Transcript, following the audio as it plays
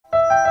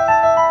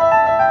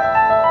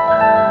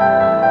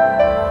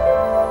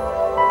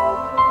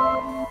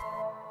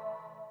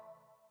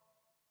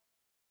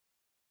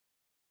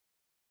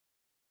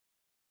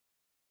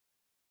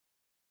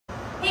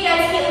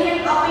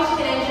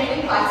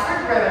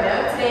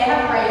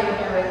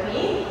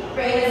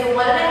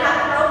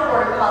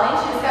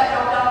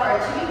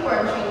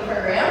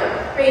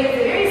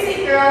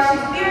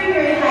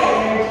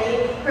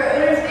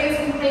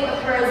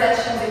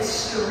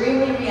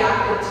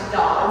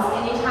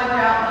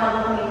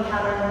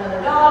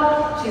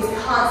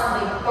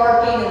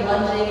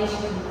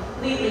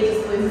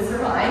loses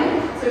her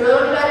mind. So we really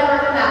want to go ahead and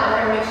work on that with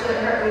her, make sure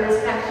that her owners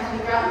can actually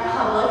take her out in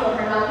public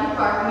and her not be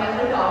barking at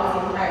their dogs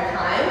the entire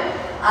time.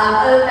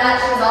 Other than that,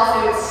 she's also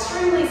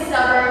extremely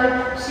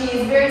stubborn.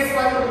 She's very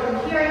selective with her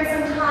hearing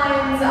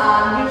sometimes.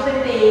 Usually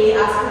if they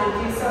ask her to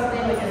do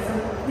something like a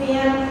simple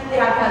command,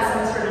 they have to have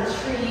some sort of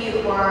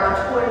treat or a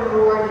toy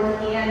reward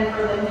in hand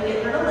for them to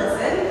get her to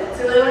listen.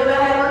 So we really want to go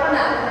ahead and work on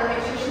that with her,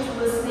 make sure she's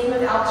listening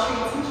without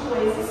treats and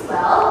toys as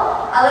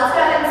well. Let's go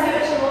ahead and see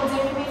what she will do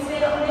for me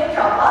today on the day of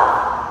drop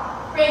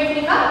off. Rain, can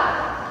you come?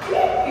 Come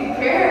here.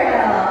 Good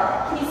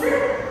girl. Can you sit?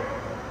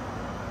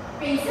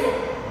 Rain, sit.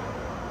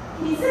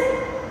 Can you sit?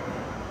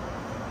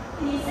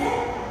 Can you sit?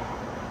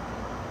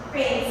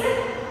 Rain, sit.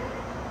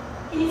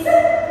 Can you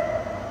sit?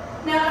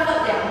 Now come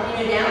up down. Can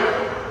you go down?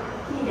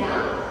 Can you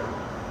down?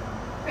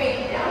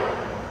 Rain, down.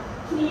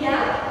 Can you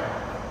down?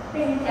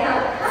 Rain, down.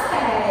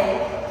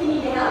 Hi. Can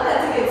you down?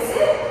 That's a good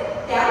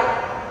sit. Down.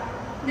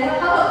 Now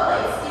how about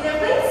place? Either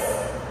place?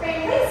 Rain,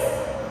 place.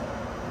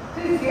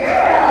 Good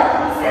girl.